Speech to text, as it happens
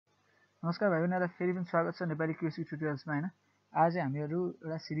नमस्कार भाइ बहिनीहरुलाई फेरि पनि स्वागत छ नेपाली क्यूसी ट्युटोरियल्समा हैन। आज हामीहरु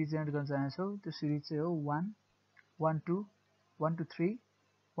एउटा सिरिज जेनेरेट गर्न चाहन्छौं। त्यो सिरिज चाहिँ हो 1 1 2 1 2 3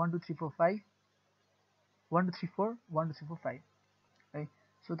 1 2 3 4 5 1 2 3 4 1 2 3 4 5 है।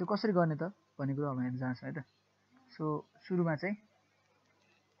 सो त्यो कसरी गर्ने त भन्ने कुरा अब हेर्न जान्छौं है त। सो सुरुमा चाहिँ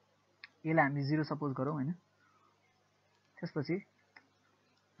यसलाई हामी 0 सपोज गरौँ हैन। त्यसपछि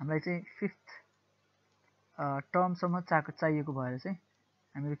हामीलाई चाहिँ 5th टर्म सम्म चाहिएको भएर चाहिँ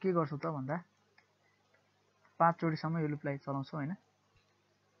हामीले के गर्छौं त भन्दा 5 चोटी सम्म यो लुपलाई चलाउँछौं हैन।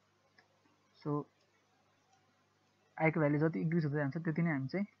 सो i को भ्यालु जति इन्क्रिज हुँदै जान्छ त्यति नै हामी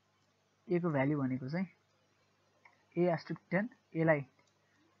चाहिँ a को भ्यालु भनेको चाहिँ a * 10 a लाई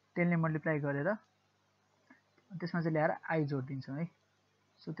 10 ले मल्टिप्लाई गरेर त्यसमा चाहिँ ल्याएर i जोड दिन्छौं है।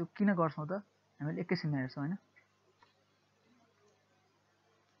 सो त्यो किन गर्छौं त हामीले एकैछिनमा हेर्छौं हैन।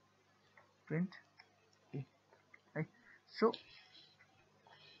 प्रिन्ट a है। सो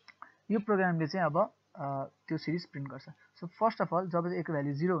यो प्रोग्रामले चाहिँ अब त्यो सिरिज प्रिन्ट गर्छ। सो फर्स्ट अफ अल जब चाहिँ a को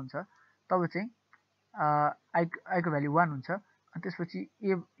भ्यालु 0 हुन्छ तब चाहिँ i को भ्यालु 1 हुन्छ। अनि त्यसपछि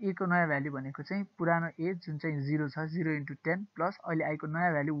a को नयाँ भ्यालु भनेको चाहिँ पुरानो a जुन चाहिँ 0 छ 0 * 10 प्लस अहिले i को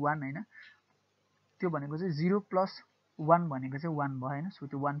नयाँ भ्यालु 1 हैन। त्यो भनेको चाहिँ 0 + 1 भनेको चाहिँ 1 भयो हैन। सो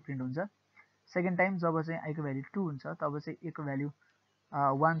त्यो 1 प्रिन्ट हुन्छ। सेकेन्ड टाइम जब चाहिँ i को भ्यालु 2 हुन्छ तब चाहिँ a को भ्यालु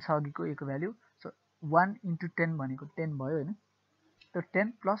 1 छ अघिको a को भ्यालु। सो 1 * 10 भनेको 10 भयो हैन। त्यो 10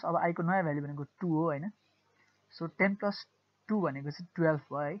 प्लस अब i को नयाँ भ्यालु भनेको 2 हो हैन। सो 10 + 2 भनेको चाहिँ 12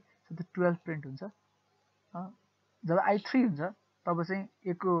 भयो है। सो त्यो 12 प्रिन्ट हुन्छ। जब i 3 हुन्छ तब चाहिँ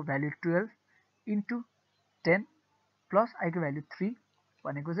a को भ्यालु 12 * 10 प्लस i को भ्यालु 3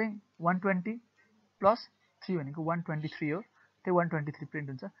 भनेको चाहिँ 120 प्लस 3 भनेको 123 हो। त्यो 123 प्रिन्ट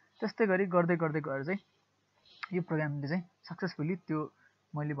हुन्छ। त्यस्तै गरी गर्दै गर्दै गएर चाहिँ यो प्रोग्रामले चाहिँ सक्सेसफुली त्यो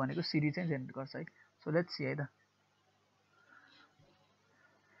मैले भनेको सिरिज चाहिँ जेनेरेट गर्छ है। सो लेट्स सी है त।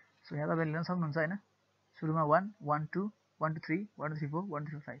 सो यहाँ तपाईले हेर्न सक्नुहुन्छ हैन। सुरुमा 1 1 2 1 2 3 1 2 3 4 1 2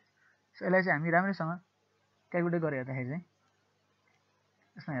 3 4 5। सो यसलाई चाहिँ हामी राम्रैसँग क्याल्कुलेट गरेर हेर्दाखेरि चाहिँ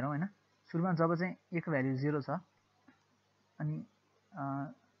यसमा हेरौँ हैन। सुरुमा जब चाहिँ a को भ्यालु 0 छ अनि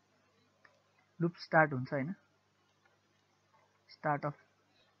लुप स्टार्ट हुन्छ हैन। स्टार्ट अफ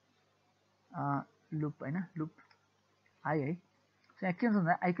लुप हैन, लुप i है। सो यहाँ के हुन्छ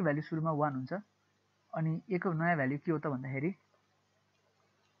भन्दा i को भ्यालु सुरुमा 1 हुन्छ अनि a को नयाँ भ्यालु के हो त भन्दाखेरि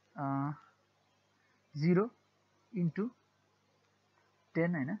 0 *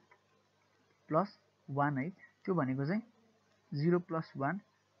 10 हैन प्लस 1 है। त्यो भनेको चाहिँ 0 + 1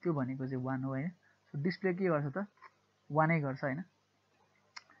 त्यो भनेको चाहिँ 1 हो हैन। सो डिस्प्ले के गर्छ त 1 नै गर्छ हैन।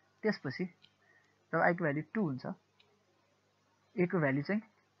 त्यसपछि जब i को भ्यालु 2 हुन्छ a को भ्यालु चाहिँ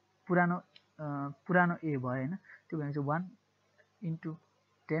पुरानो a भयो हैन। त्यो भनेको चाहिँ 1 *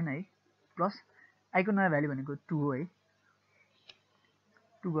 10 है प्लस i को नयाँ भ्यालु भनेको 2 हो है।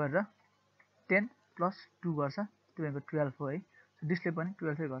 2 गरेर 10 + 2 गर्छ त्यो भनेको 12 हो है। सो डिस्प्ले पनि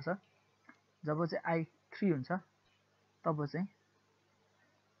 12 नै गर्छ। जब चाहिँ i 3 हुन्छ तब चाहिँ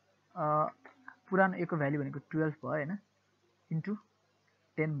पुरानो a को भ्यालु भनेको 12 भयो हैन इन्टु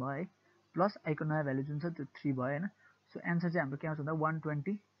 10 भयो है प्लस i को नयाँ भ्यालु जुन छ त्यो 3 भयो हैन। सो एन्सर चाहिँ हाम्रो के आउँछ भन्दा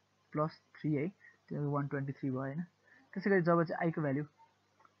 120 + 3 है। त्यो 123 भयो हैन। त्यसैगरी जब चाहिँ i को भ्यालु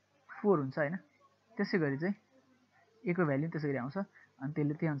 4 हुन्छ हैन त्यसैगरी चाहिँ a को भ्यालु त्यसैगरी आउँछ अनि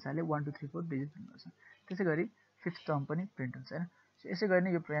त्यसले त्यही अनुसारले 1 2 3 4 डिजिट प्रिन्ट गर्छ। त्यसैगरी 5th टर्म पनि प्रिन्ट हुन्छ हैन। सो यसै गरी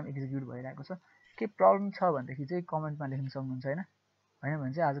नै यो प्रोग्राम एक्जिक्युट भइरहेको छ। के प्रब्लम छ भन्दाखेरि चाहिँ कमेन्टमा लेख्न सक्नुहुन्छ हैन। हैन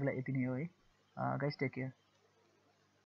भने चाहिँ आजको लागि यति नै हो है। Guys take care.